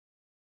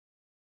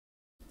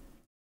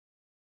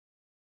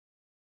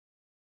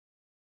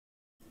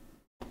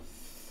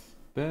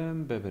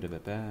Bam, bam, bam,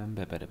 bam,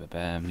 bam, bam,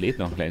 bam. Lädt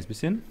noch ein kleines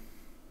bisschen.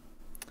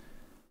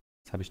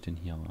 Was habe ich denn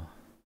hier?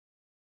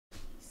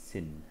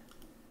 Sinn.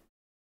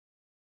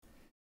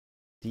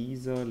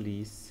 Dieser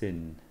Lee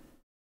Sin.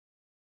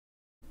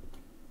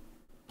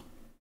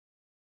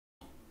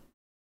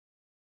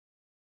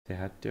 Der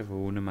hat der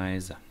wohne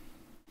Meise.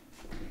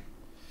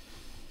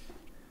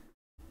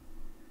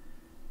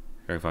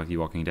 Ich habe gefragt, die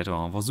Walking Dead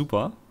war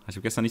super. Ich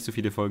habe gestern nicht so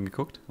viele Folgen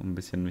geguckt, um ein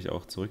bisschen mich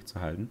auch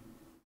zurückzuhalten.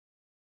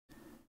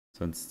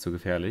 Sonst zu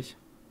gefährlich.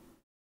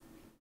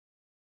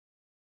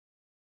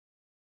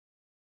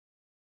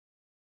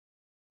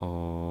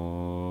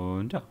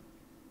 Und ja.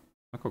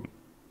 Mal gucken.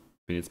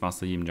 Bin jetzt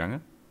Master hier im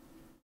Jungle.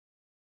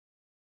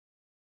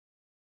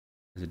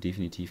 Also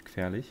definitiv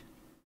gefährlich.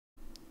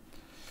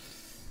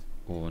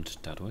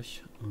 Und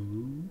dadurch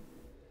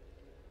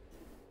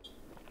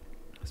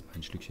erstmal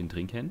ein Schlückchen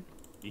trinken.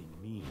 Ich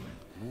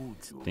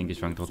denke, ich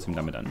fange trotzdem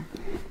damit an.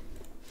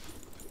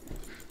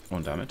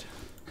 Und damit.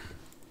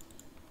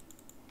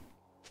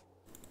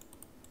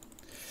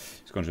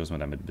 Ich kann schon, dass man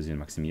damit ein bisschen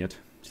maximiert.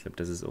 Ich glaube,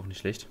 das ist auch nicht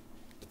schlecht.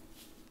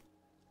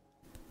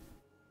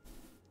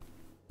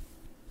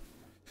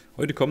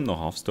 Heute kommt noch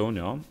Hearthstone,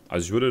 ja.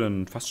 Also ich würde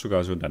dann fast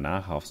sogar so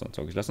danach Hearthstone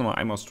zocken. Ich lasse noch mal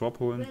einmal Strop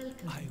holen.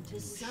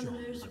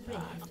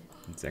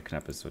 Und sehr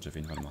knapp ist, sollte ich auf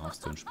jeden Fall noch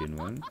Hearthstone spielen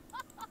wollen.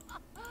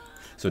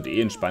 Es wird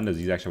eh entspannt. Also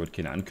wie gesagt, ich habe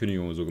keine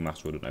Ankündigung oder so gemacht.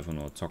 Ich wollte einfach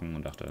nur zocken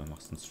und dachte,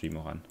 machst den Stream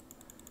auch an.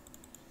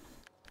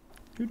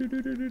 Do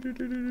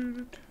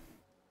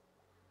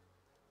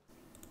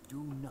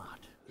not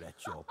let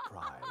your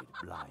pride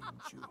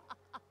blind you.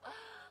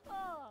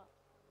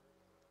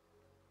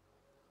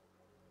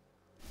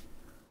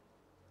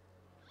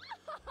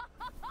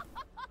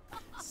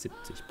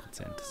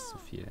 70% ist zu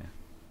viel.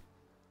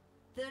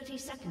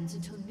 30 seconds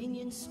until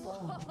minions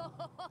spawn.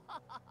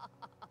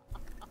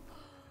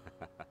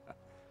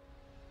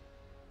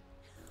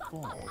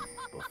 Fall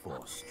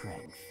before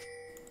strength.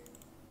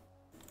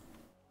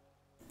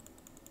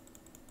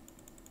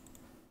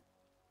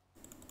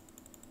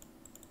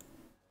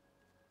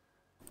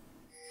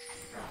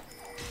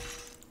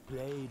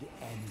 Blade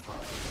and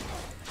body.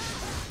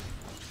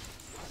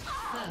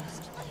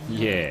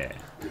 Yeah.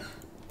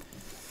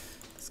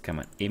 Das kann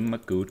man immer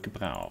gut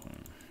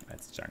gebrauchen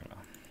als Jungler.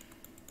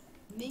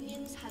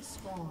 Minions have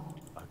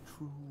spawned. A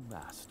true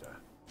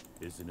master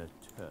is an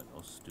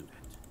eternal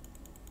student.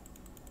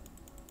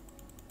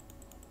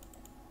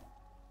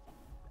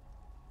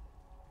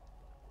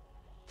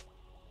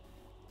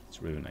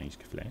 Ist Riven eigentlich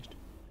geflasht?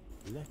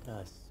 Let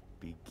us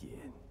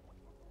begin.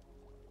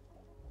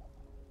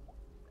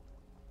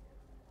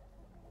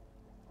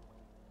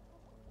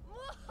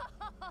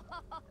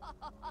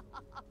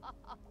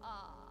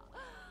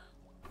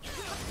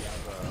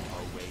 Never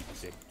await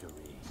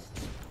victory.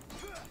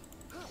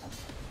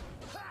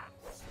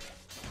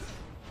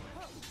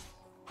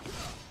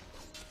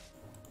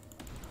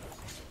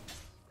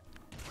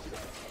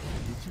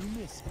 Did you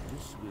miss it?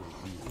 This will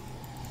be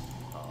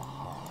a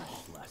harsh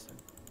lesson.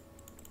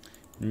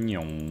 Wir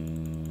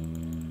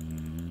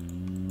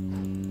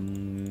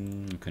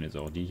können jetzt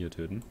auch die hier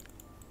töten.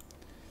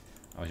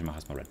 Aber ich mache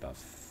erstmal Red Buff.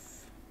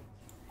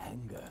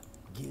 Anger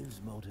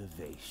gives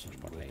motivation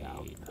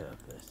without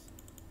purpose.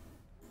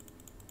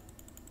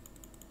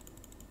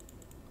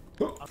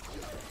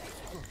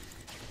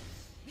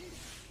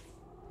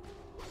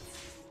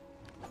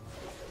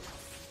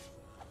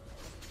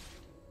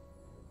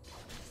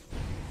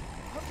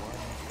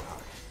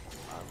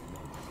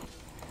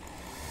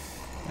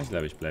 Ich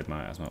glaube, ich bleibe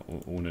mal erstmal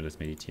ohne das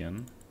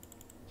Meditieren.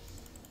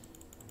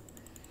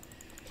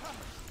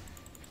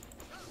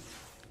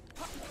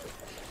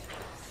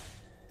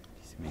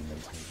 Diese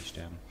Minions können nicht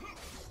sterben.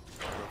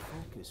 A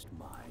focused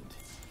mind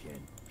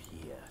can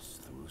pierce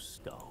through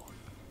stone.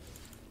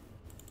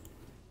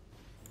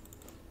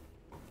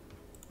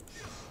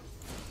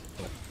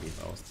 Geht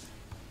aus.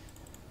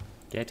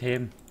 Get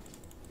him!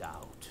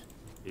 Doubt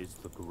is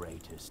the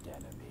greatest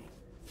enemy.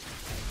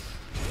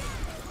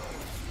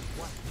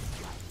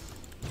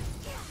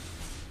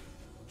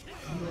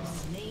 You have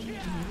slain an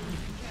enemy.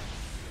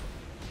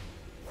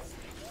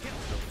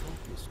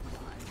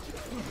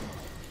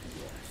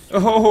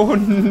 Oh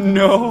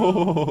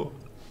no!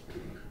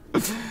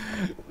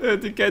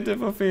 Die Kette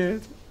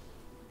verfehlt.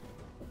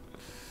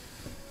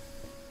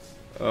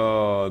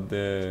 Oh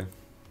ne.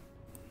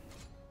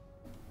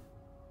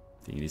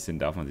 Die sind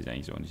darf man sich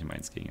eigentlich auch nicht im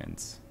 1 gegen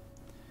 1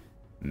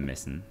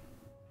 messen.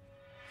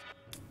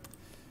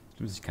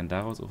 Stimmt, ich kann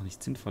daraus auch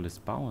nichts Sinnvolles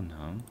bauen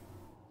haben.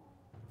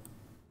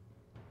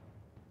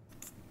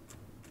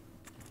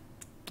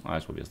 Ah,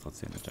 ich probiere es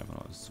trotzdem, weil ich einfach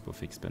noch super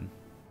fix bin.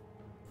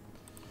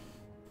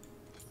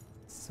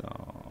 So,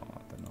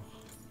 dann noch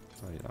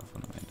 2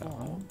 davon, ein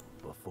davon.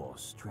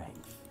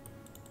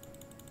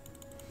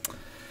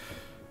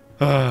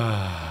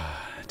 Ah,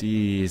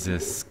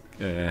 diese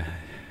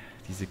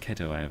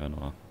Kette war einfach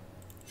nur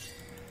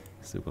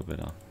super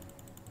bitter.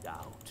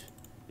 Da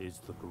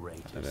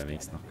wäre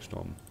wenigstens noch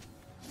gestorben.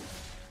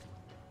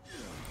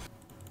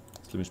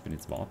 Das Schlimme, ich bin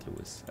jetzt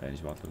wartlos.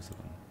 Nicht wartlos,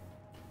 sondern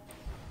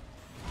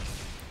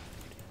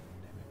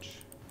Damage.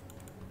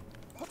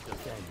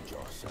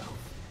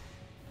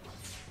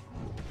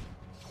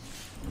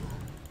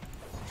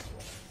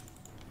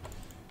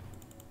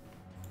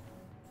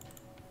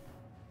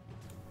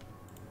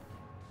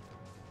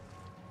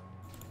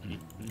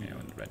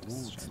 Und Red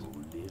ist scheiße.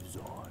 lives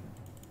on.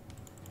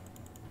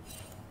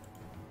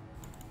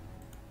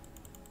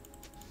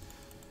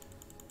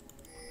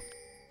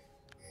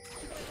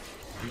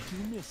 Did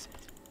you miss it?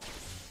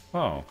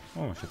 Wow.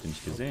 Oh, ich hab den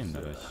nicht gesehen,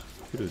 dadurch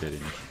füttelt er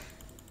den nicht.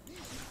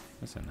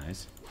 Das ist ja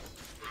nice.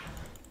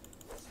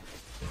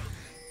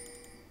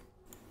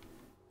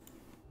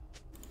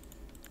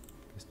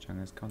 Das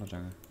Jungle ist Counter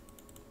Jungle.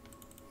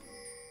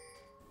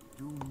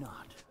 Do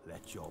not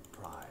let your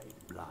pride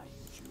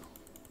blind you.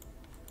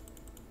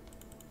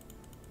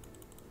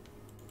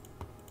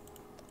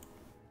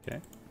 Okay.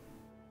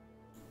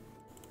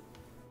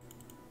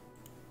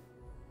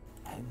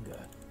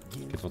 Anger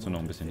Geht gives trotzdem noch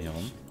ein bisschen hier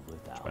rum. motivation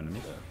without Spannend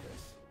nicht.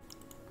 purpose.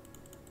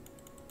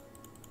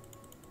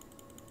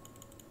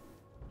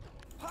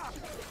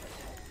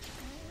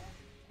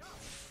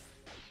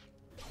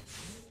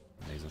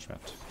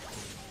 Laserschwert.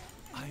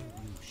 I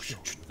will show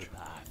the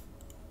path.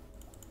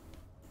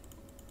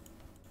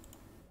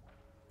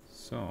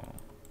 So.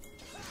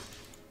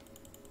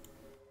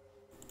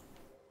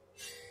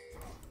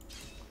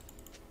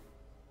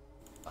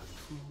 A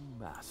true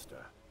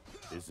master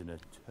is an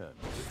eternal.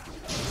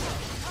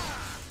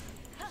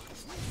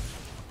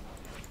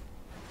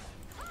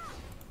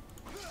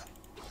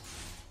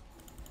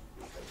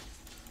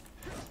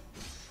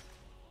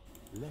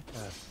 Let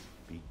us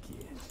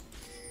begin.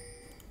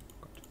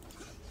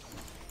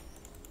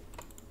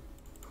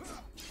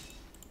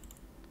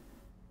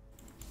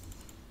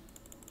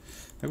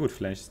 Na gut,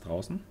 vielleicht ist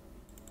draußen.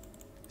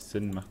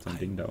 Sinn macht sein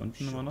Ding da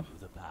unten immer noch.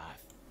 The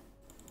path.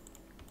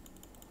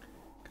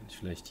 Kann ich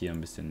vielleicht hier ein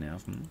bisschen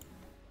nerven.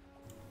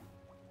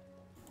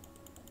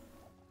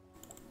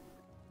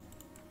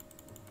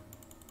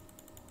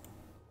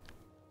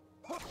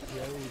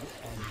 Blade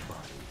and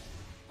body.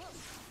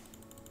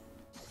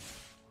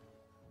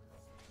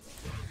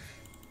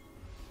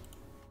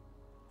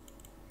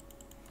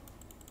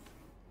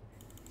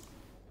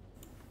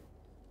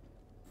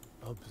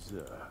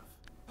 Observe.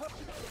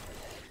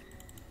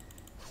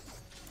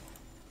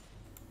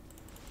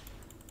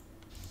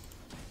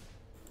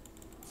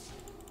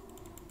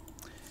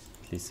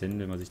 Die Sinn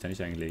will man sich da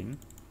nicht einlegen.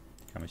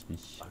 Kann mich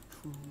nicht A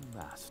true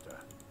master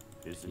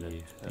is an die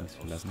eternal. Dings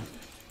verlassen.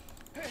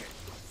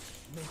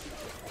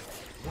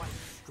 One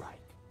strike.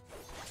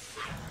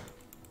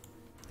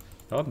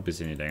 Dauert ein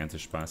bisschen, ehe der ganze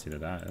Spaß wieder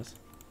da ist.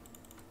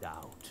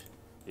 Doubt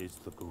is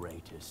the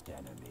greatest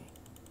enemy.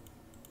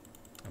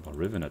 Aber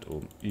Riven hat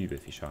oben übel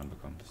viel Schaden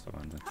bekommen. Das ist der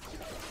Wahnsinn.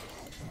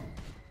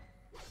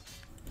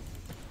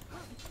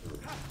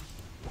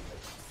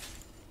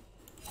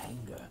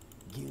 Anger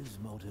gives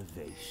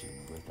motivation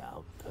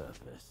without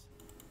purpose.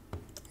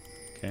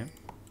 Okay.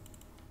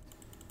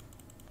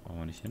 Brauchen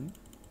wir nicht hin.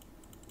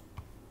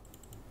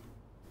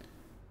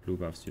 Blue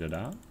Buff ist wieder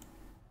da.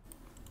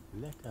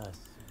 Let us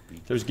be.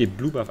 Ich glaube, ich gebe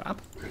Blue Buff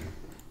ab.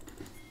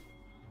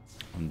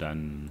 Und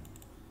dann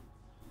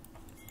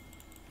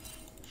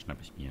schnapp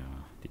ich mir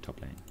die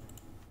Top-Lane.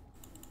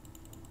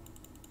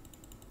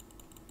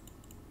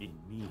 In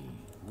me,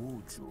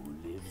 Wuju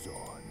lives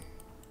on.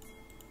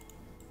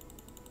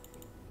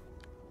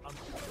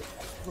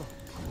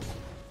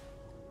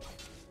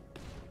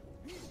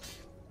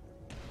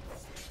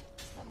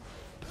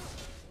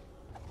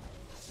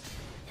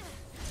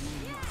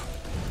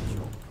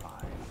 Your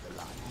pride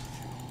blinds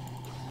you.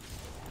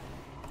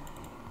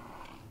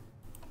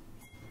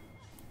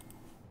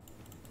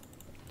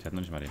 Ich hatte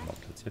noch nicht mal den Bauch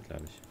platziert,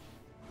 glaube ich.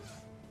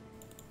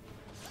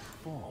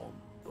 Form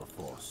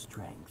before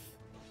strength.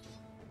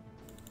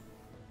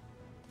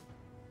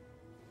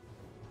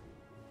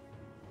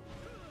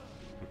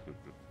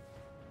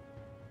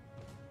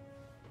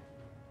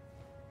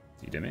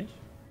 Sieht er mich?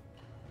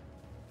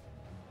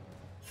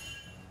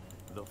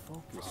 The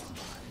focused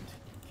mind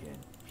can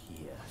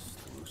pierce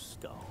through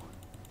stone.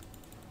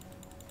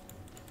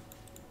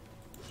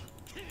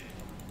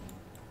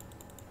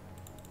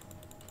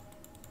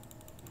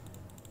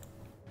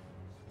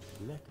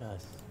 Let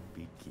us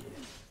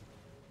begin.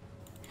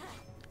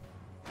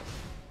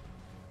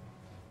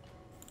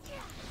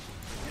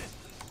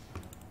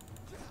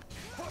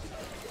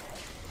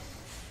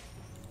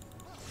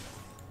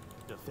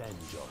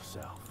 Defend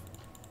yourself.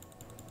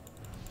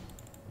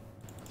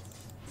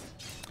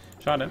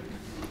 Schade.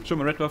 Schon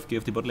mal Red Buff, geh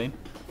auf die Botlane.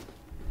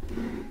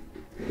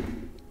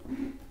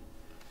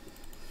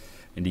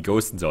 Wenn die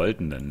ghosten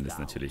sollten, dann ist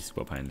natürlich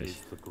super peinlich.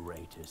 Is the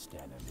greatest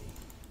enemy.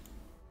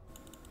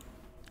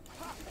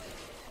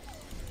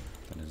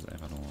 Dann ist es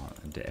einfach nur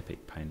der Epic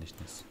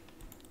Peinlichness.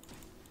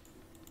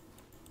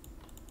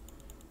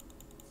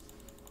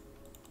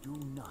 Do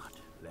not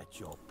let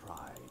your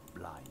pride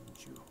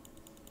blind you.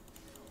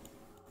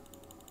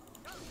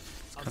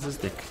 Das Krasse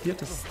ist, der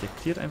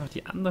cleart einfach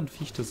die anderen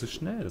Viecher so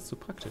schnell. Das ist so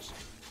praktisch.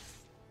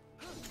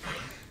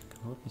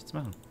 Kann überhaupt nichts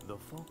machen. The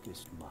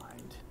focused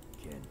mind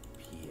can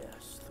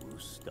pierce through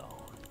stone.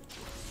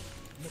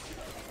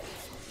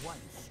 One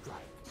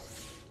strike.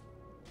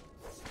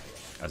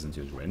 Also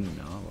natürlich random,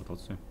 ja, aber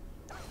trotzdem.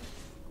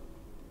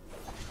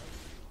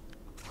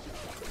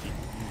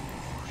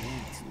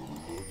 Wuju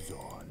lives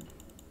on.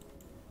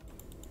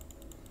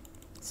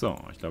 So,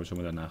 ich glaube schon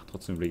mal danach.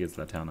 Trotzdem will ich jetzt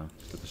Laterne.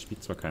 Ich glaube, das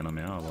spielt zwar keiner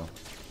mehr, aber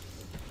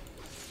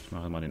ich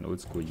mache mal den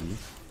Oldschool Yi.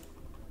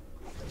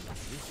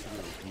 This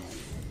will be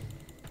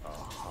a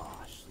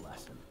harsh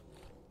lesson.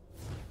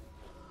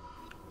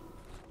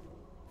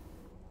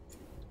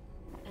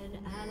 An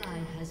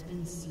ally has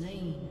been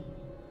slain.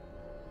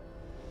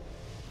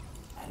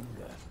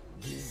 Anger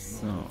is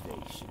So,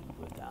 motivation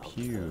without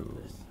pew.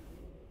 purpose.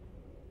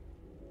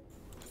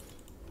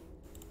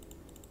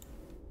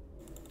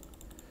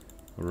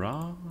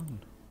 Run.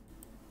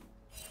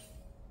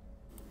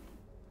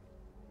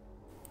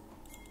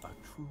 A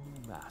true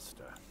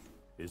master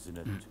is an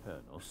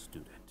eternal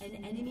student.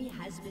 An enemy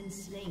has been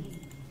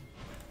slain.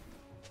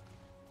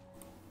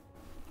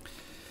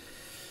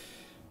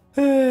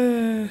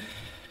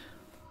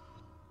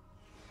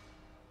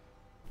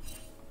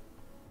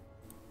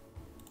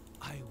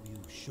 I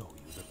will show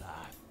you the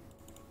path.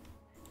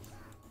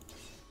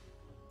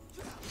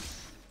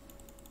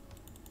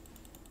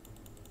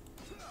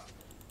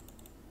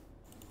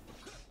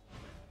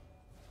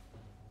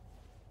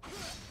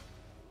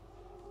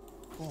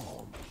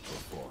 Form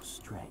before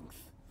strength.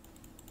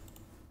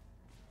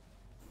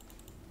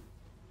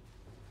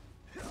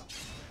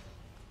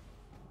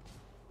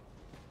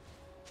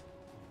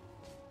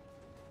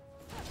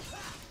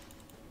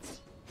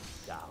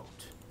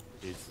 Doubt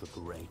is the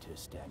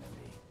greatest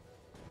enemy.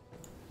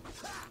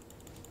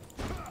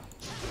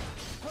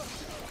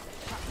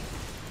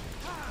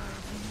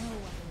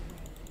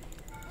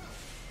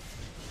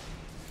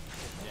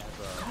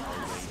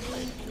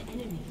 Slain an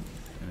enemy.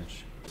 Mensch.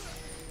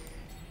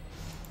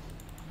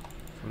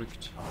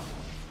 Verrückt.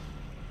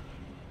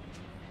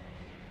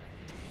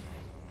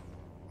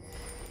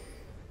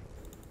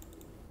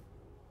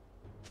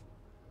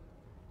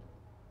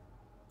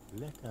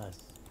 Let us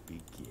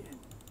begin.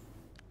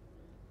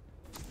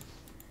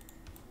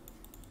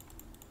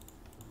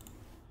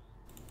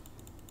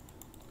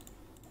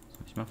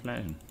 Soll ich mal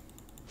flashen?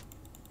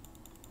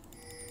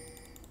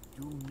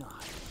 Do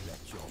not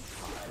let your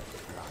pride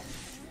blind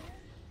you.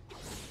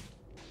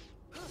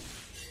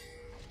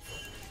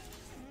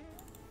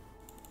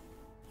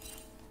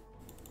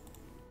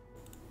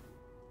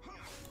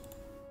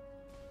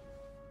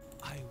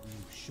 I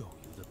will show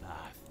you the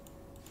path.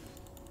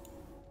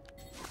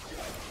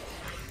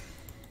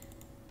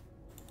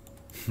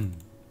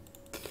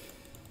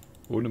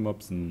 Ohne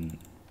Mopsen.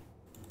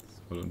 Das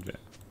ist voll unfair.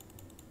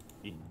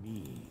 In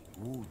me,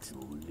 Wuju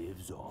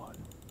lives on.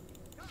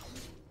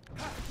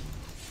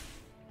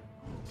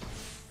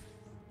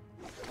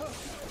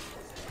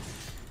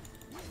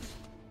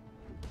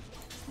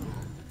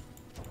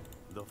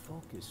 The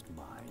focused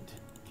mind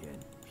can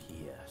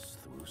pierce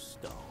through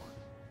stone.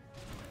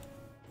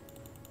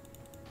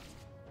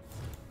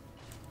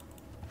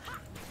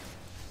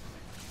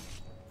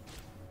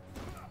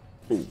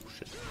 Oh,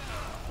 shit.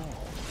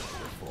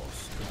 Before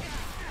strength.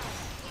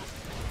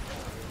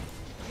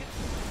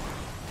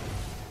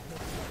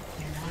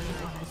 An ally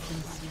has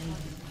been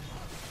slain.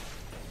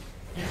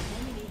 An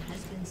enemy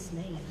has been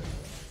slain.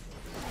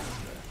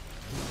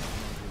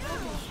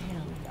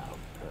 Hell. Without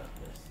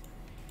purpose.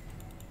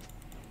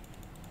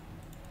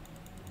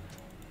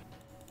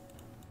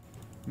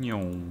 Jo.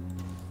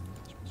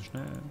 Ich bin so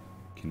schnell.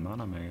 Kein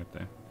Mana mehr gehabt,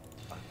 ey. A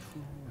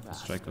true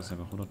Das Strike kostet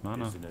einfach 100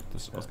 Mana,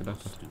 das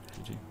ausgedacht hat.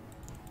 GG.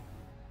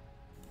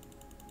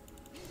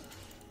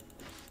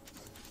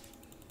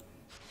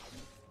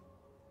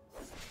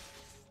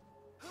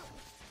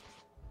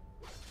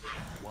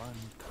 one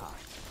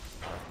kind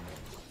of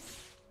many.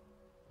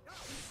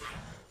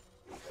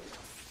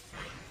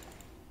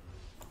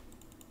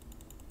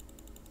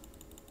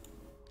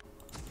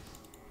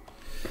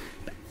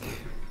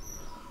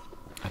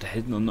 Ah, der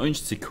hält nur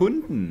 90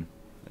 Sekunden.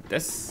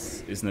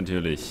 Das ist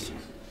natürlich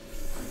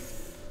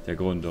der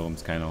Grund, warum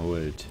es keiner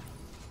holt.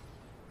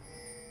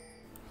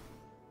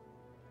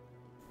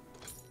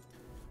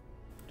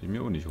 Die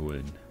mir auch nicht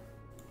holen.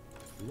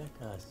 Let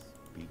us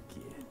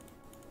begin.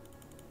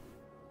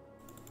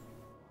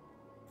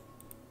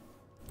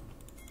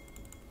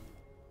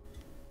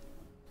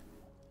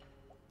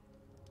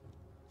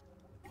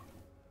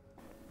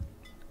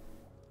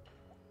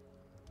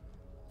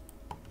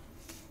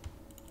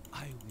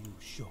 I will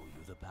show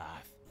you the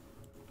path.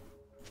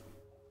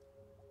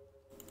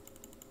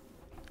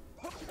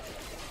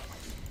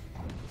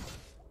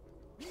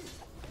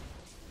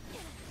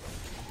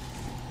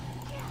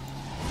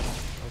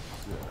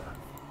 Observe.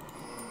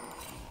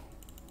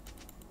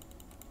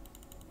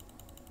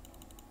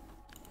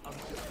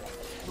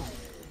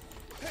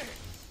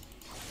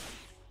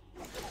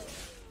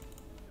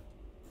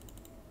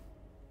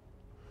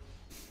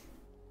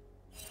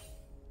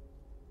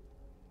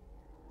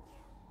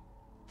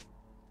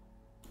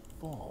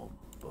 Form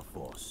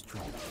before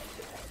strength.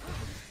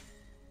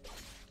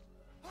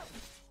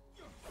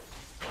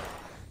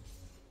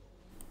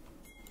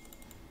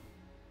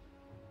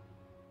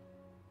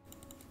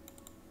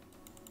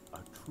 A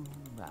true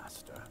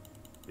master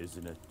is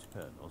an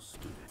eternal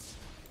student.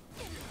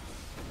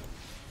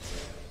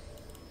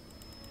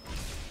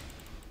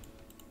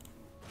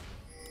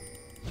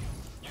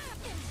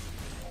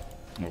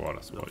 Boah,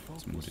 das war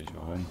jetzt mutig.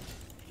 Warum?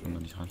 Schon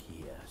noch nicht ran.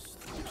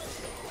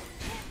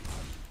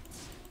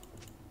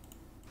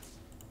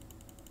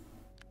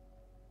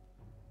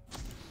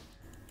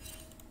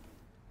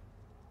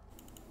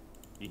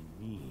 In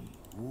me,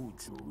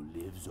 Wuju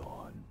lives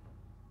on.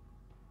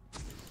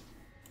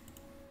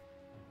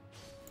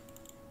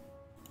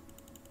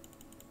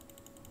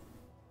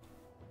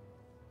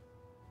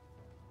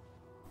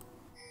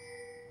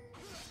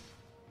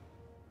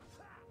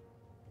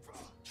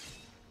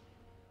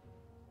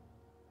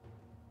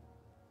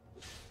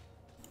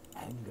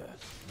 Anger.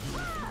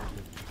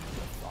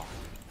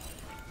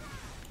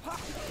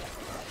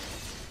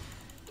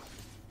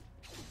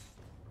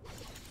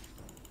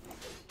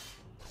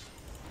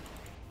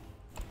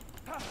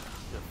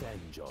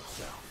 Defend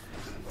yourself.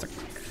 Zack,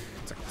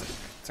 zack, zack,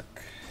 zack,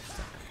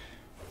 zack.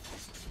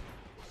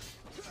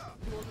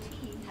 Your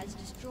team has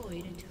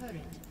destroyed a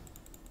turret.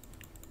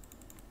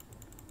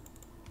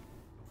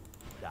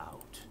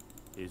 Doubt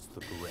is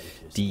the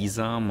greatest.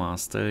 Dieser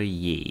Master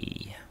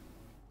je.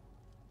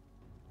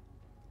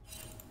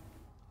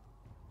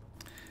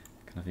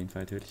 Kann auf jeden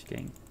Fall tödlich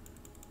gehen.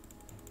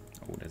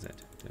 Oh, der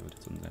Set. Der wird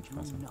jetzt unseren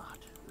Spaß Do haben. not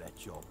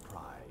let your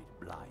pride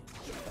blind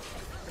you.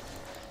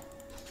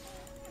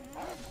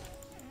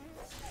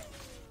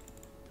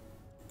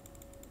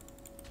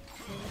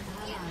 An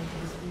ally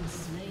has been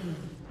slain.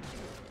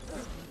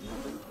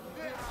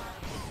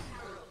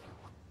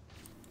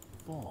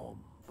 Form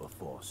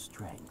before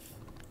strength.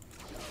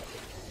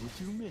 Would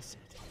you miss it?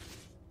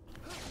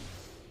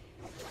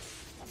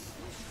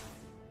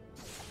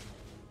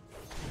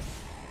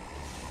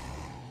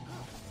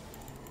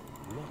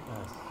 Let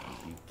us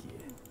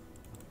begin.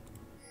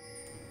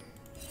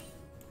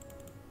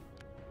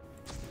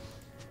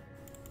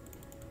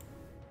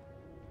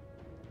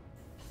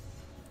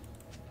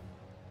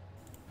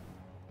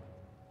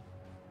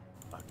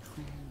 A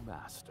true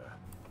master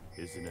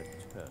is an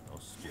eternal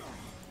spirit.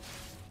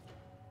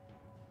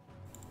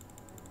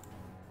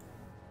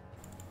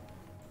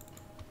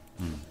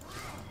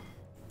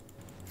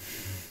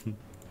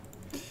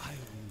 I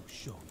will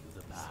show you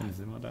the path. Dann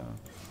sind wir da.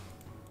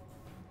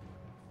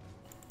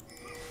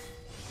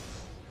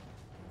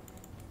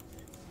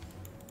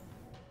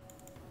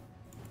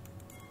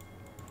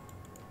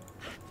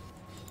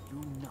 Do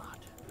not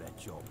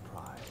let your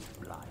pride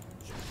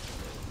blind you.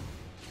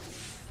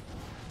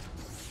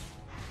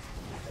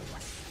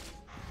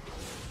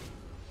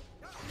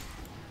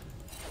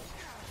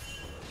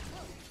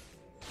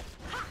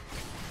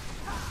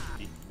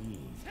 In me,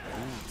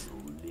 Wuju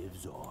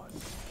lives on.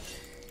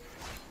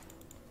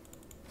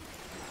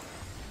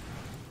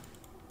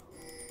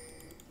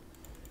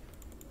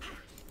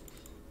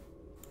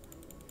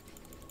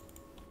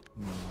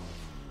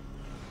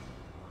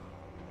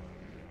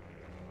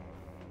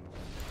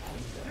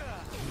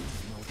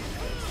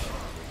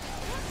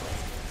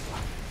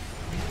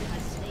 You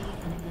have slain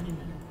an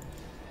enemy.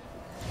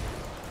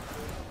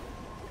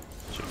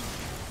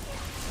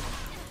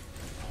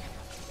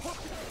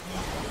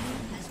 An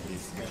enemy has been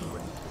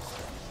slain.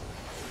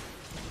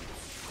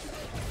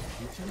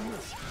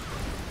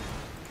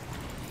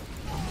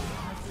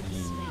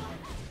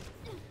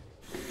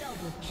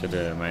 Ich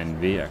hätte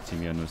meinen W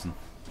aktivieren müssen.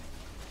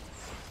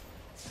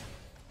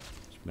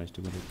 Ich vielleicht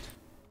überlegt.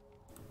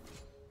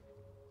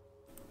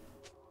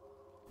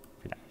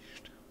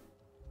 Vielleicht.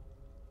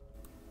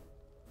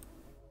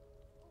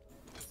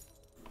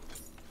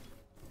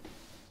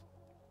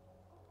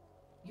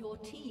 Your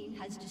team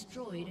has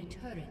destroyed a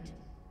turret.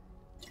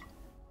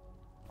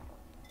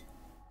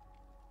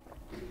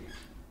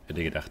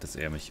 Hätte gedacht, dass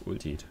er mich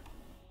ultiert.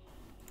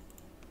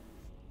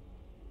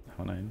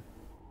 Aber nein.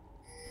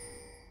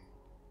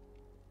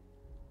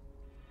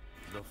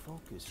 The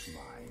focused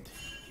mind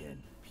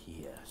can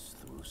pierce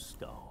through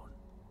stone.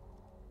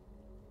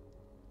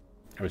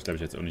 Aber ich glaube,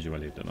 ich hätte es auch nicht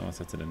überlebt, oder? Was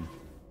hat sie denn?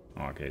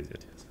 Oh, okay, sie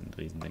hat hier so ein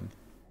Riesending.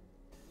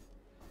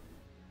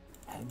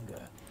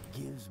 Anger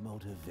gives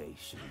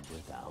motivation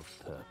without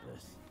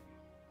purpose.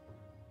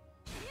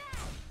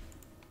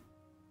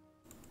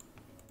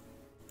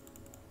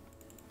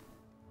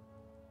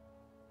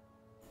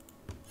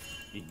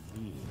 In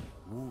me,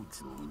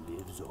 Wuju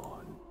lives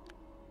on.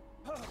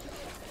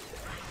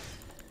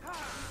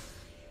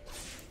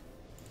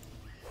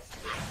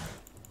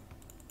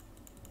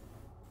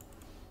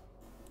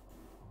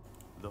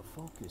 The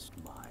focused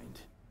mind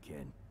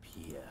can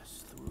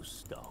pierce through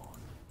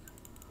stone.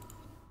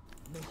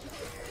 Make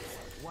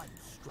it one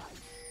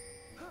strike.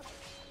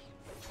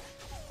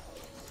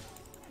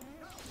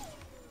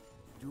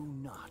 Do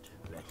not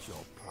let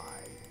your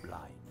pride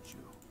blind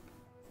you.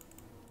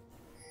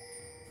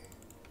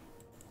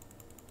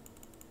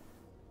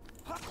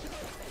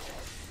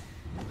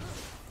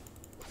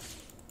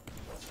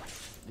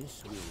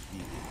 This will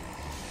be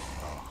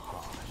a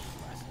harsh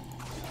lesson.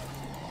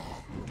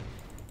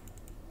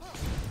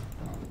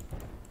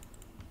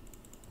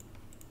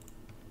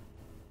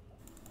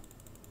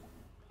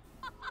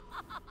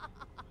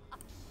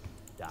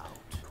 Doubt.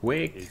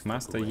 Quick,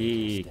 Master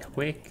Yi,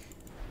 quick.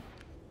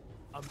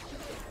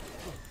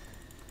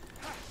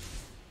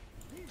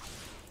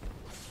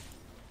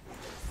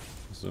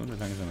 so eine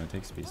langsame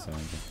Textpiece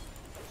sein.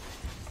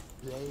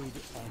 Blade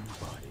and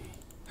body.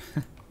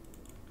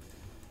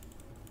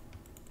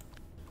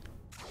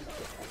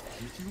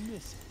 Did you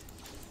miss it?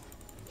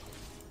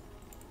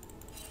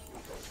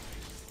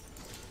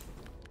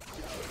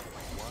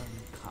 One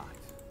cut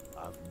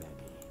of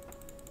many.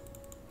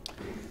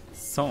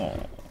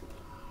 So.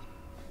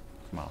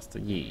 Master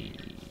Yi.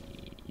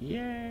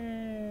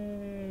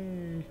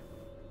 Yay!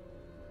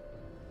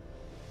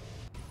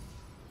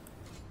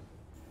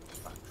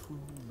 A true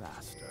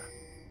master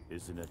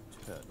is an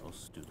eternal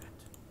student.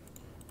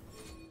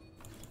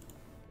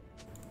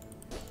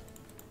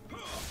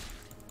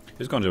 Ich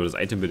weiß gar nicht, ob das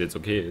Itembild jetzt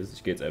okay ist.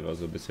 Ich gehe jetzt einfach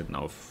so ein bisschen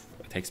auf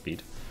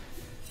Attack-Speed.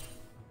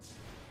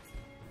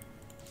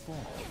 Fall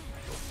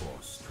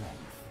before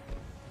strength.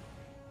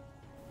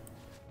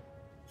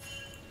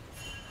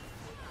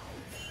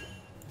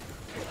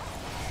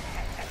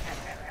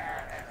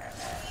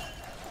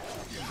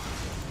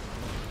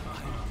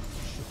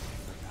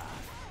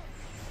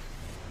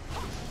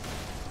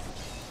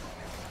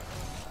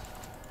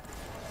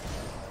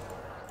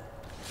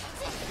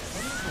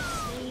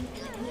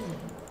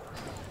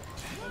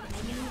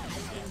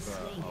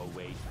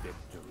 Await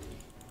victory.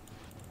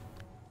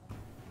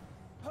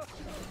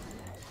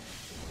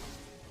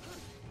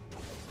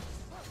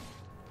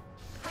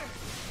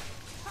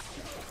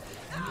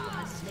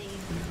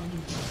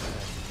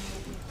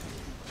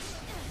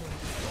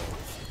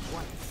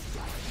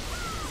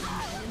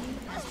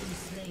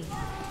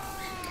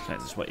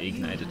 Scheiße, ich war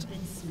ignited.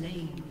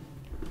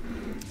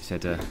 Ich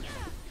hätte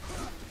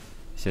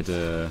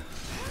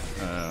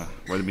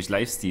wollte mich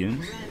live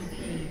stealen.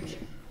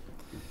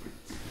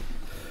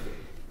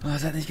 Oh,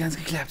 das hat nicht ganz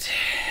geklappt.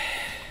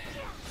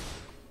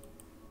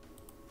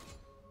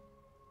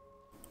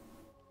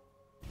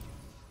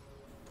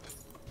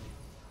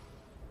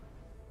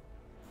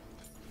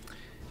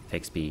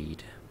 Attack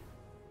Speed.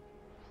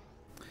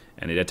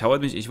 Ja, ne, der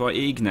towert mich. Ich war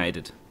eh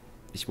ignited.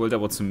 Ich wollte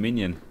aber zum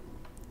Minion.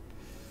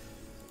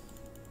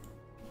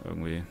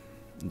 Irgendwie.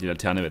 Und die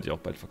Laterne werde ich auch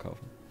bald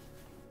verkaufen.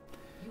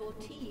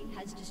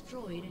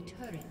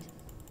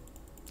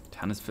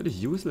 Laterne ist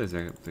völlig useless.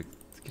 Da gibt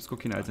es gar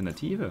keine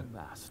Alternative.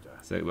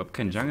 Ist ja überhaupt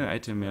kein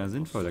Jungle-Item mehr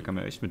sinnvoll. Da kann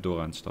man echt mit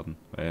Dorans starten.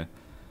 Weil.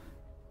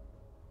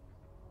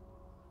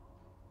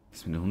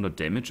 Ist mit 100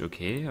 Damage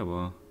okay,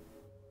 aber.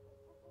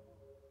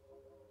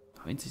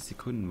 90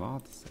 Sekunden war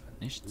das ja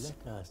nichts.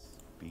 Let us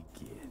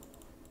begin.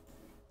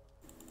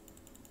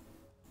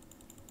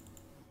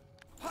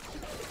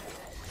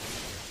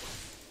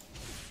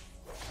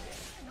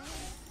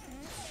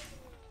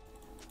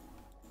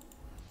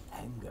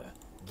 Anger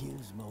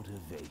gives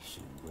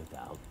motivation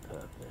without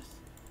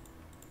purpose.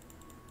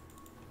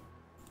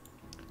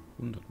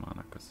 100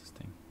 Mana kostet das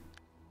Ding.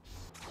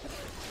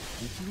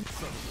 Did you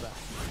think that?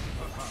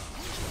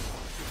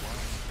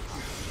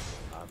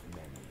 Of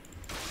many.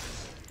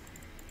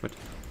 Gut.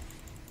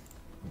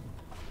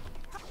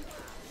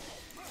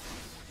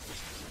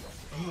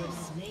 You have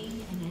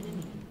slain an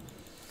enemy.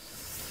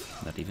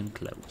 Not even I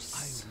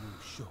close.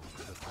 will show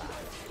the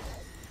path.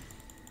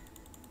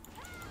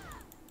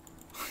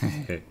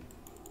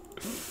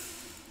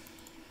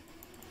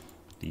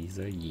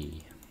 Dieser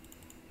Yi.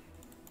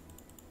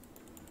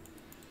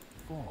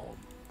 Form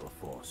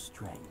before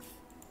strength.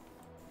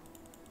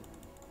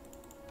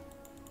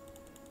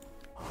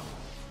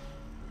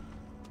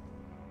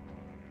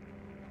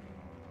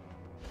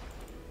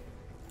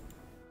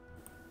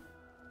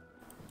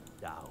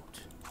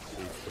 Doubt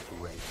is the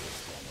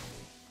greatest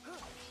enemy.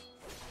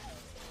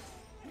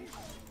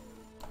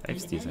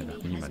 Lifesteal ist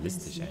einfach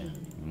minimalistisch, ey.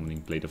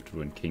 Unbedingt Blade of the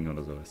Ruined King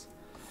oder sowas.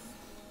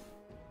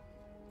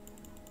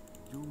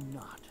 Do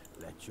not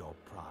let your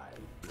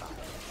pride blind.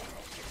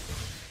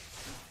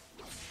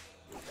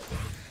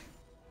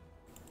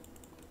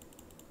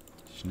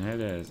 Schnell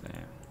der ist,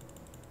 ey.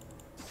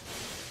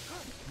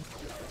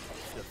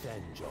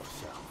 Defend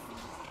yourself.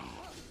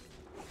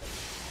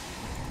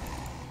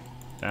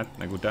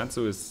 Na gut,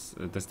 dazu ist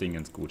das Ding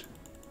ganz gut.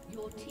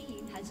 Your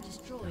team has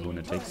destroyed Ohne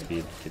a Attack turret.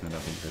 Speed geht man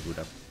auf jeden Fall gut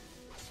ab.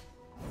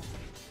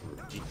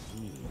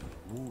 Indeed,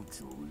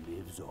 Wuju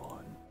lives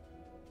on.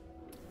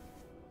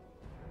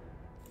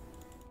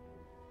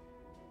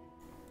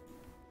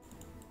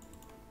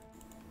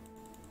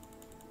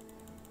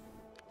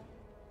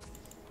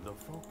 The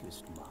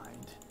focused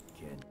mind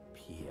can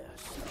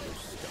pierce the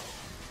stone.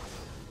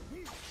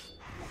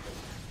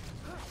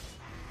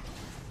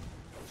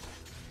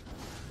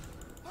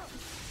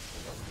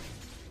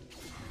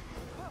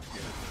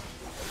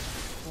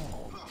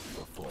 Fall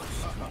before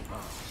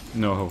strength.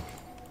 No.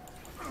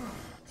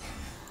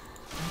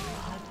 You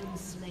have been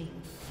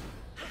slain.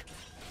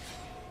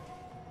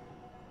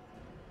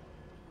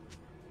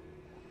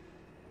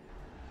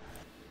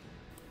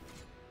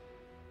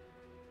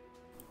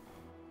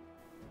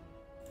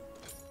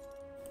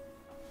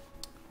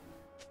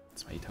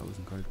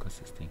 Gold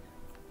kostet das Ding.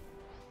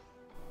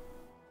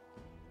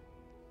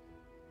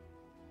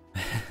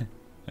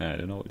 Ja,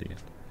 den hol ich.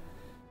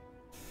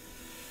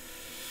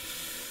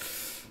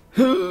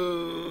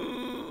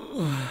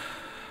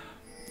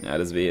 Ja,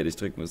 das W hätte ich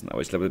drücken müssen.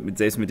 Aber ich glaube,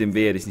 selbst mit dem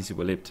W hätte ich nicht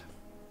überlebt.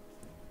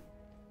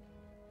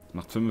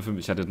 Macht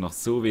 55. Ich hatte noch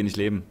so wenig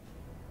Leben.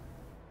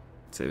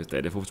 Der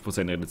hätte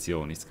 50%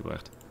 Reduzierung nichts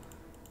gebracht.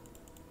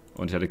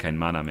 Und ich hatte keinen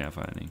Mana mehr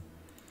vor allen Dingen.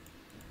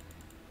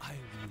 I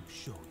will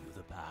show you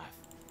the path.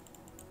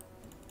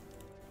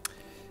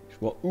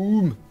 Ich war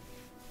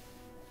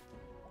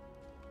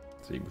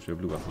Deswegen muss ich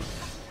Blue Buff.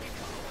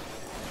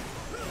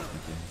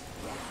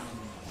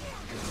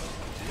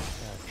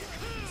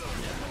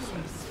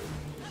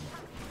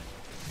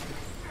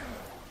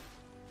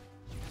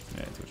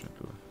 Ja, jetzt wird schon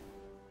Blue.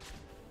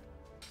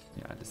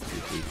 Ja, das ist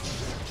die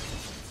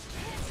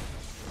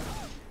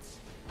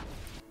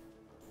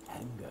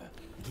Anger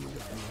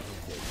gives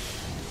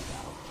motivation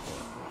without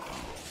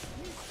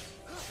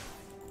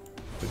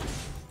purpose.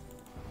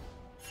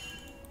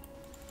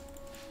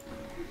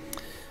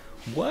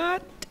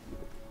 What?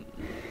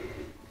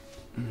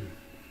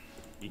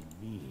 In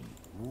me,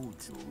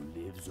 Wuju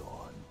lives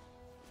on.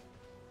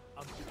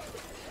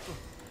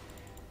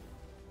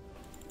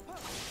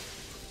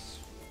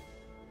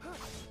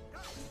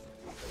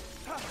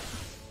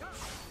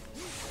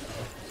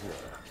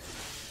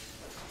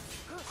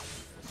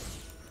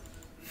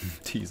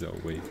 Teaser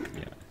Wave,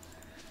 ja.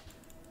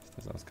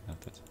 Dass das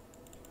ausgedacht hat.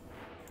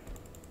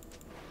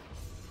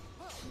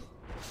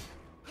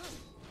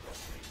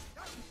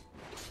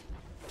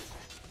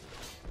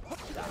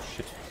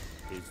 Shit.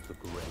 Is the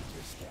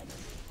greatest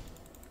enemy.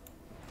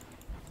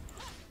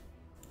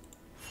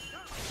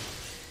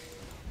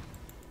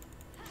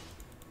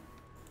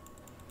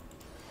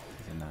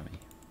 Dieser Name.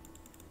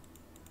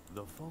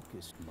 The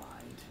focused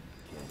mind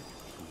can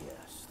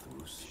pierce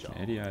through Schnell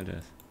stone. die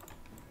Alte.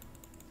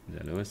 Was ist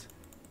da los?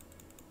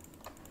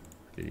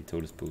 Die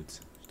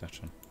Todesboots. Ich dachte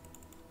schon.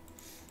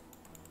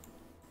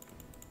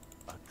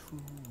 A true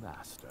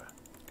master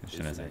Kann is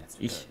schneller an sein als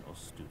ich. eternal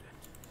student.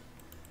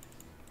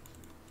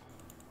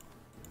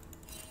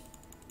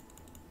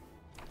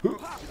 Do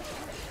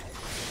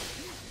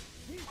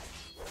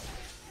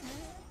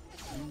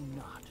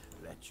not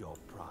let your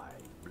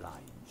pride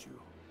blind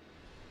you.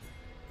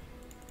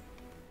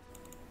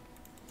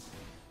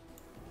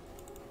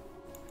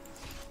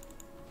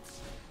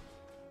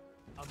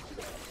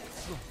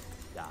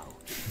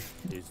 Doubt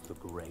is the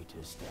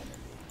greatest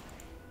enemy.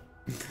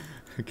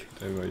 Geht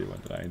da immer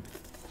jemand rein.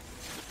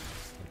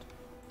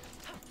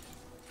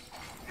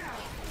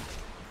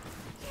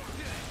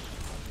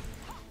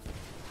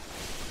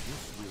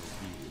 This will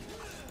be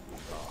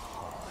a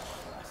harsh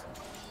lesson.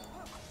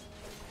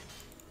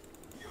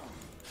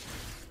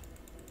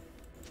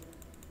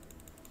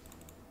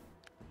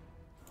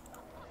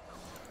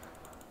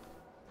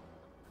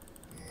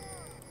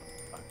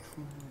 A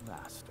true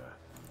master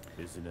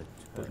is an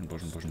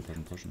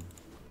eternal Pushen.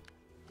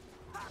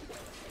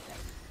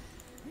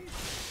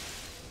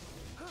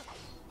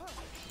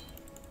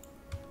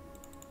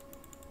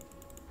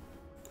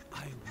 I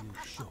will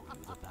show you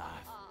the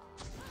path.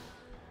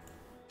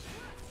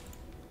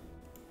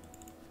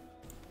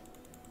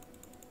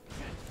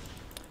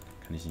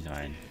 Kann ich nicht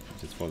rein. Ich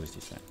muss jetzt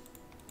vorsichtig sein.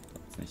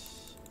 Jetzt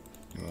nicht.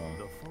 Ja.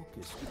 The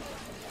focus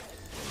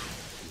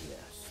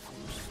yes,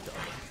 through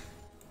stone.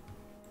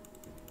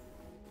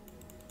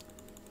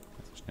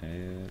 Also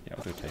schnell die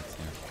Auto-Attacks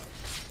hier.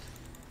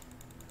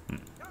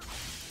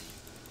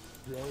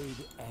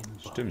 Blade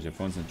and Stimmt, ich habe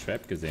vor uns einen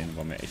Trap gesehen,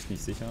 war mir echt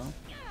nicht sicher.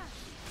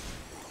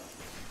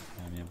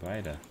 Wir haben hier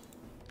beide.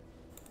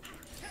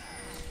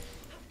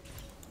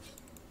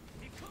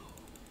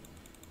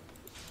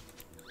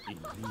 in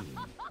me,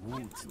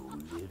 Wuju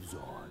lives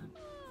on.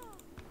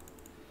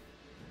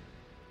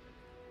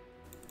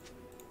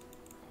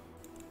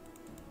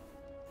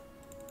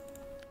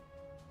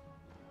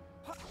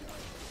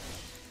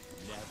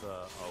 Never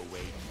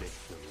await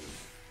victory.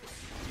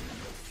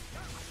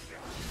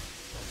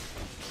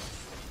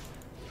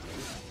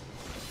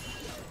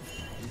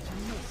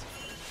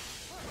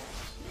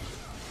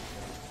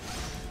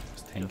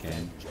 Das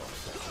Tanken.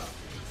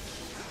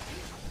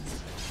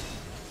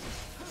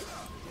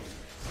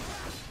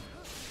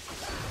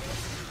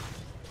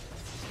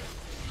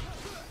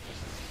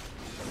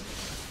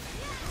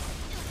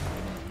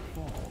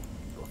 Form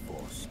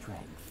before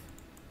strength.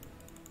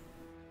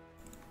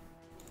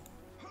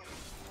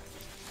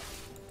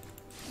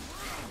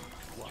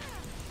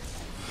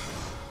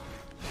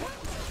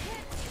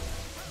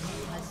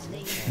 You have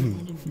slain an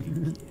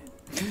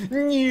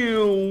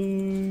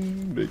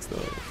enemy. Big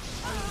stuff.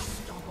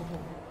 Unstoppable.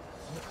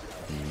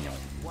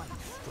 One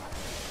strike.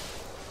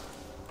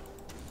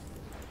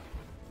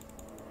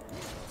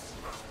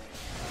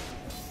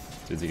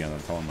 Jetzt will sie gerne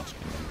einen Power-Match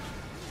spielen.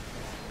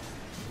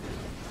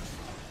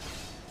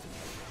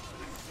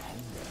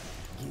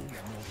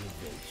 Gives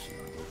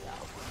motivation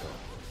without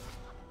purpose.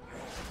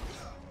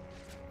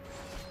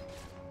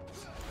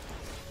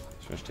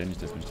 Ich verstehe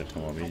nicht, dass mich der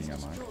Tower weniger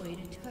mag. Destroyed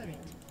a turret.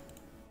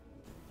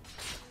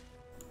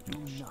 Do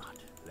not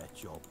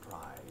let your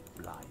pride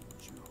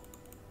blind you.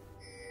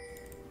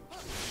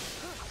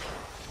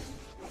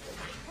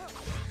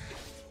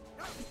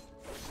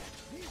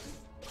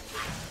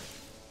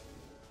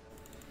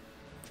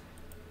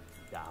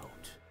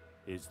 Doubt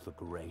is the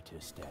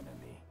greatest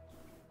enemy.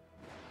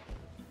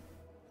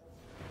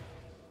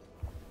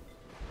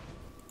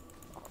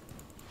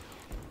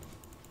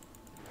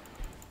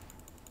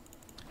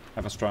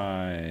 Have a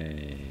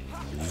strike.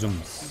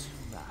 Zooms.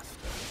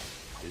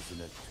 Master is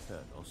an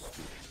eternal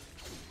spirit.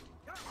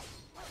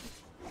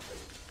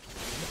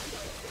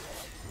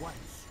 One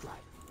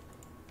strike.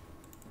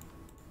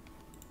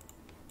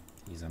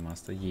 Dieser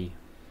Master je.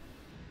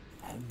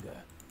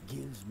 Anger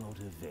gives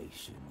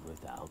motivation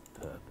without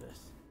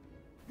purpose.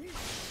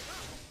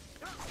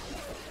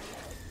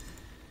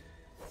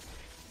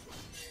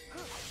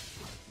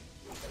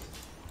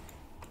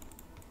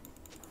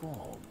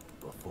 Form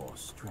before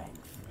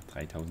strength.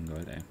 3000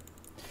 Gold, ey.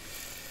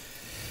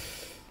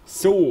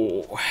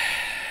 So.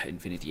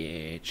 Infinity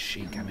Edge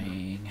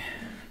incoming.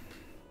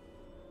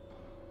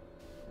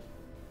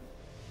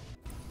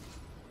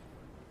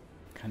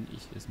 Kann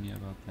ich es mir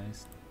überhaupt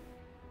leisten?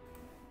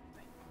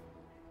 Nein.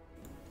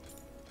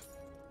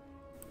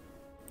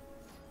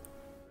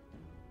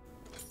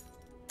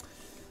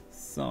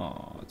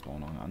 So, jetzt brauchen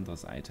wir noch ein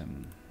anderes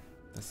Item.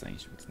 Das ist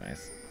eigentlich ganz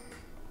nice.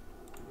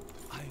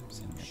 Ein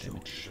bisschen mehr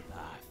Damage.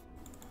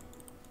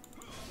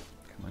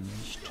 Kann man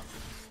nicht.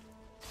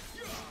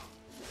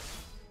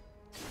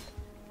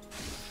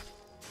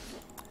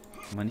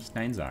 Kann man nicht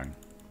Nein sagen.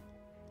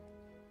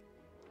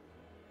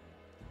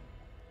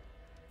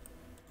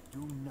 Do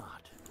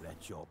not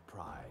let your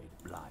pride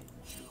blind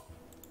you.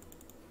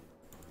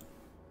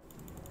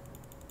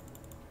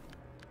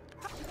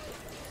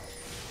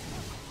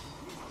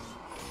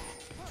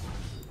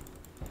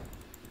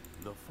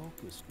 The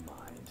focused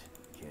mind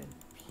can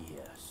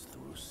pierce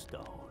through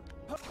stone.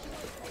 Das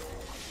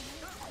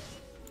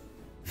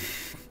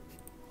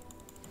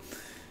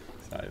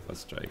ist Alpha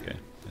Strike, ey.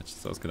 Hätte ich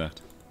das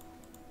ausgedacht.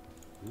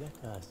 Let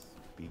us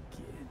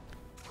begin.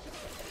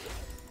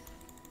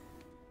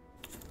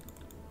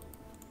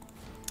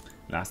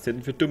 Last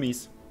Hitten für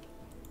Dummies.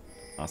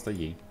 Master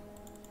je.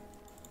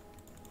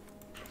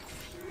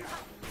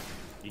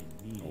 In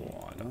me,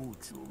 Oh, Alter.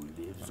 Wuju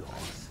lives on.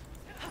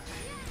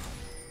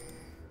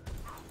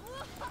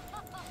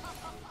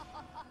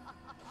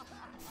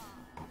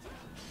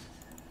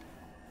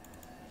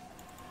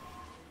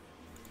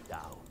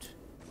 Doubt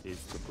is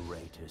the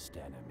greatest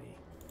enemy.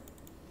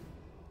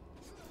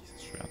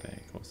 Dieses Schwert, ey,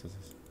 wie groß das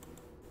ist.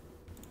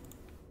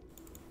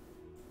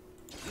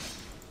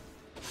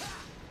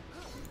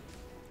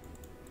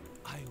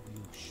 I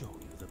will show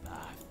you the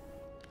path.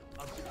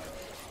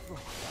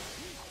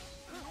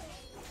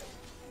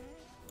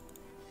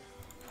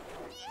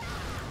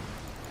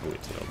 Oh,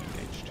 jetzt wird er auch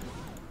engaged.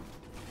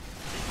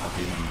 Auf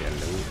jemanden, der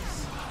low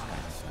ist.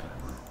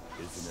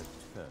 Is an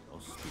eternal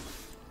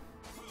spirit.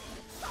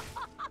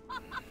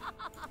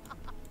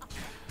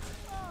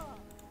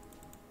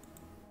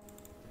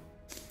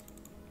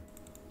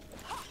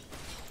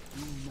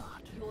 Do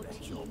not Your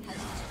let your team has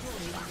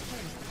destroyed a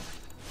turret.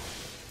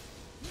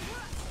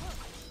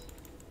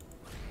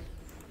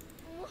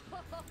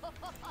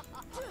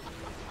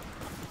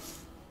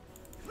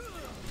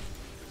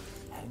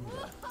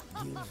 anger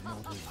gives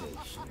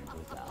motivation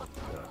without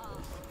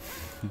purpose.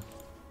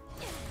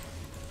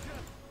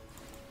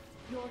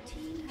 Your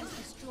team has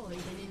destroyed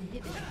an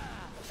inhibitor.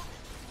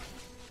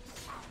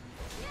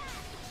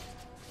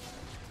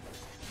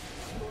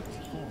 Your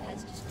team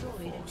has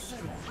destroyed a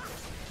turret.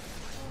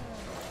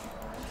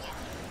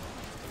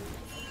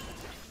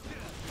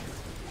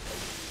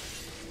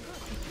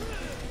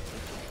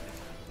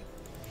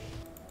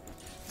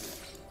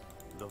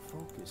 The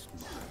focused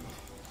mind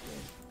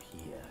can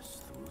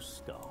pierce through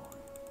stone.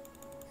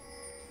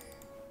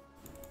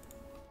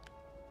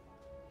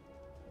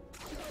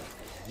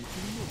 Did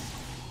you miss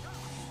it?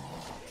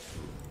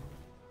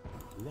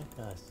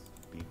 Let us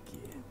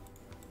begin.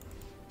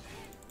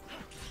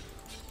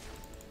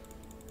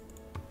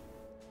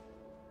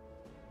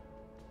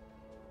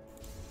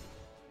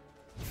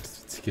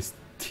 Das Witzige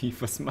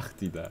ist, was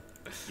macht die da?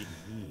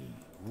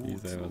 Die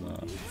ist selber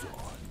da.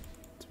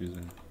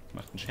 Was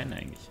macht ein Shen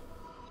eigentlich?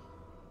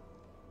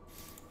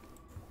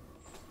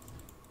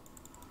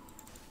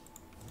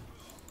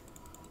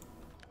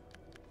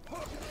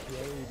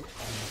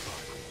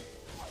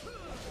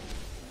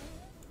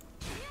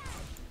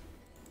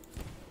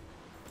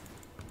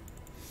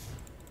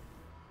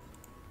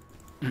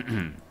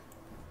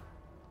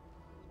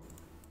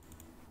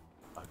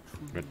 A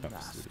true Red buff is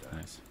master really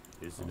nice.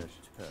 is an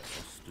eternal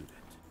student.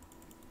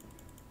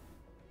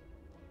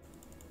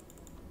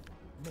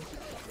 Make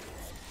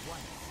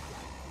one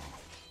strike.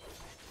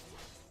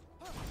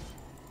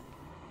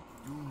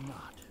 Do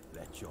not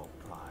let your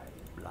pride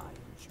blind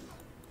you.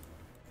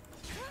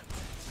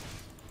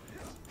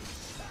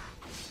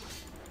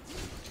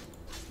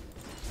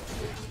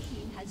 Your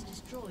team has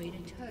destroyed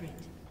a turret.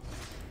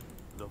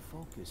 The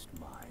focused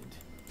mind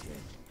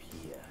can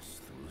pierce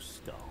through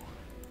stone.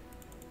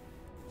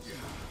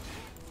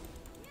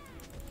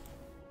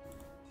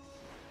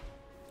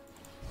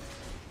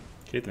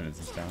 Caitlyn ist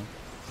nicht da.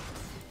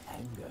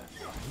 Anger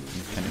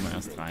Ich kann immer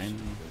erst rein,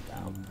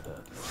 wenn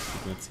die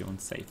Situation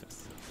safe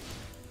ist.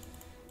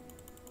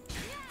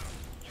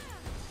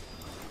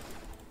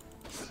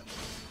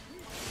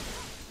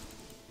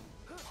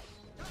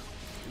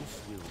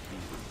 this will be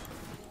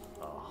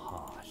a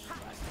harsh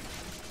lesson.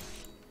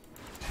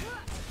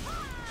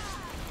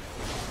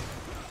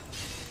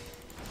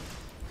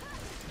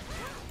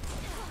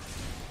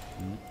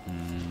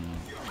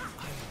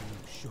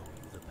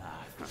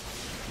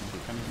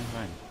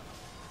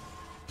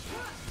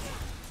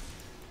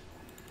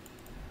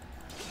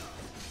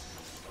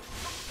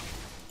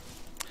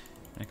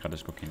 gerade,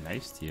 dass ich gar keinen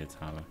Lifesteal jetzt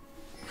habe.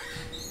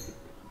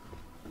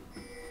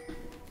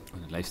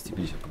 Und den Lifesteal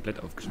bin ich ja komplett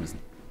aufgeschmissen.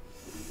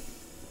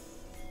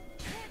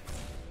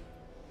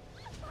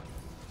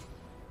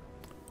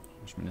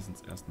 Ich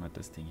mindestens erstmal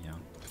das Ding hier.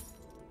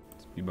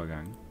 Das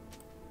Übergang.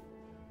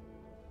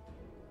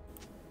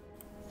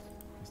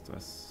 Weißt du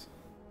was?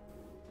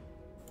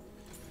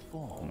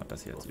 Machen wir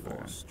das hier als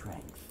Übergang.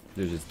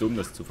 Das ist jetzt dumm,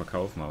 das zu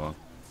verkaufen, aber.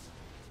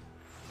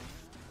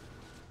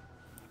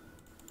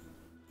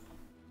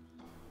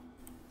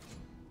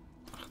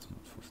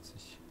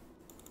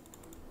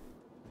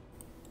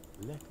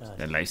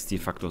 Der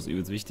Lifesteal-Faktor ist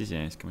übelst wichtig,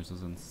 ey. Ich kann mich nur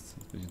sonst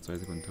bin ich in 2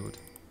 Sekunden tot.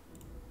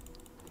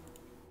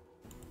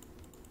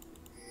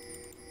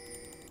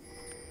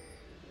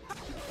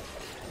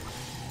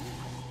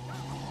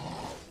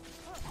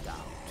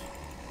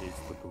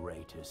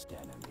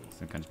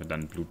 Dann kann ich mir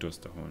dann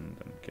Blutdurst holen,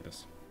 dann geht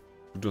das.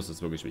 Blutdurst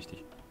ist wirklich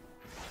wichtig.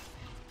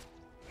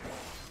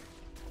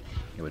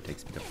 Ja, aber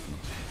takes wieder.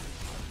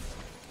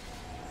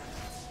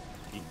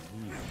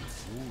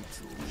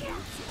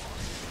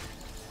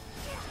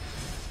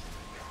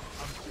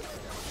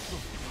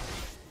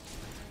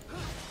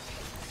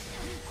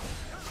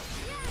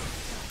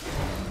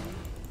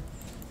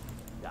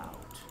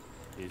 Doubt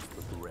is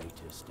the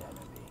greatest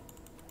enemy.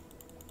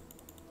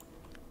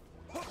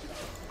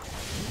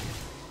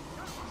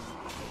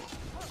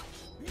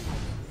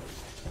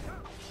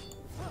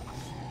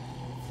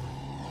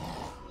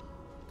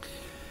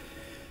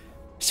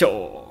 So.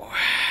 Oh,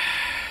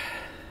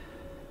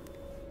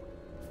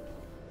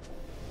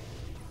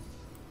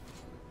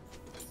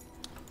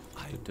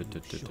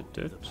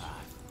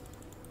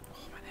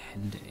 meine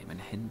Hände, ey,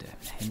 meine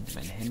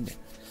Hände.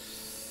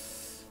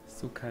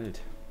 So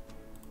kalt.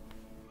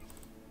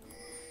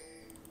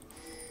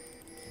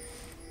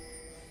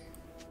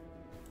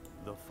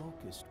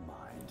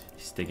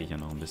 Ich stecke ja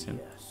noch ein bisschen.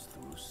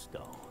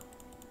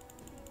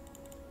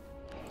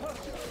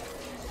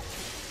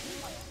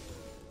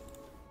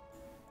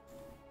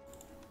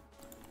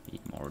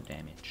 Need more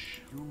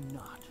damage. Do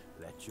not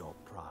let your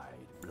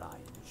pride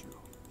blind you.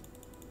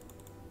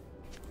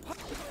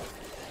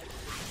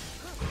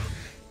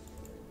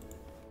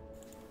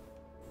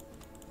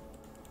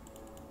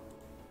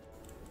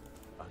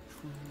 A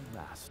true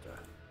master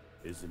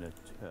is an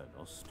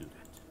eternal student.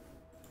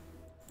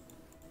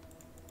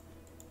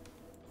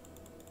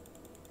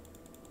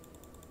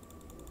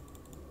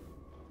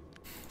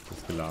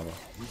 Das Gelaber.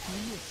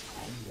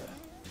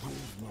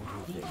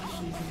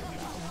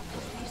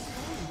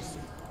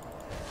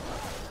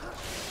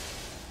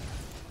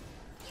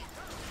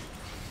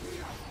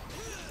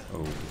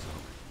 Oh.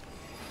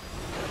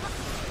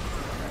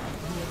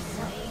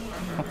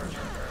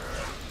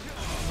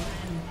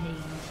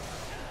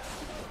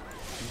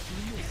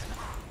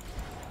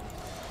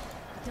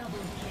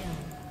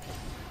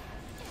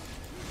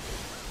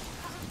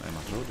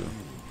 Einmal tot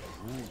irgendwie.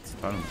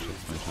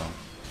 Zahlungsschutz, mein Schlag.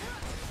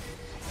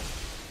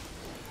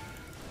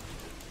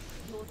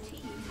 Your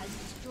team has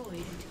destroyed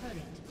a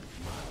turret.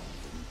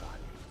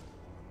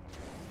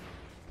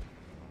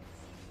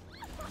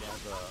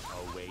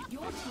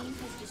 Your team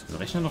has Wir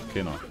destroyed rechnen noch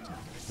keiner.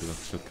 Wie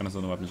gesagt, ich kann das auch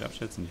überhaupt nicht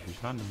abschätzen, wie viel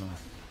Schaden das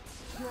macht.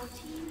 Your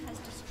team has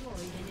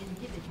destroyed an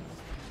individual.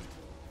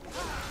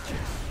 Your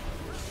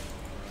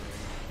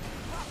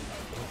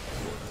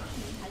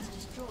team has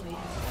destroyed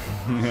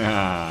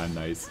Ja,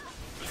 nice. Your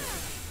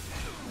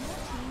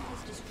team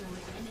has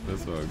destroyed an individual.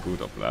 Das war ein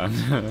guter Plan.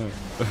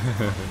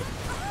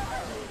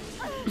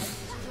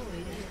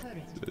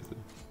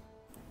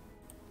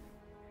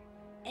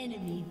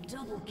 Enemy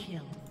double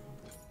kill.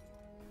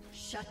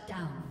 Shut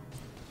down.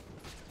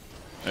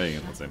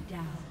 Ey, trotzdem.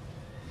 Down.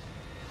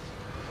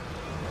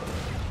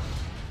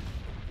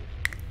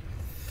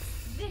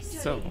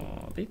 So,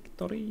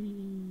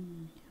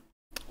 Victory.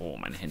 Oh,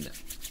 meine Hände.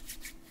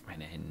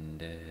 Meine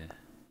Hände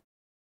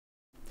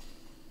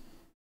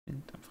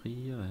sind am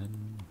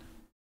Frieren.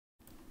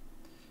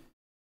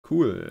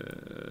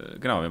 Cool.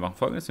 Genau, wir machen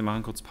Folgendes. Wir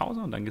machen kurz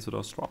Pause und dann gehst du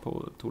durch Straw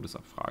Poll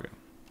Todesabfrage.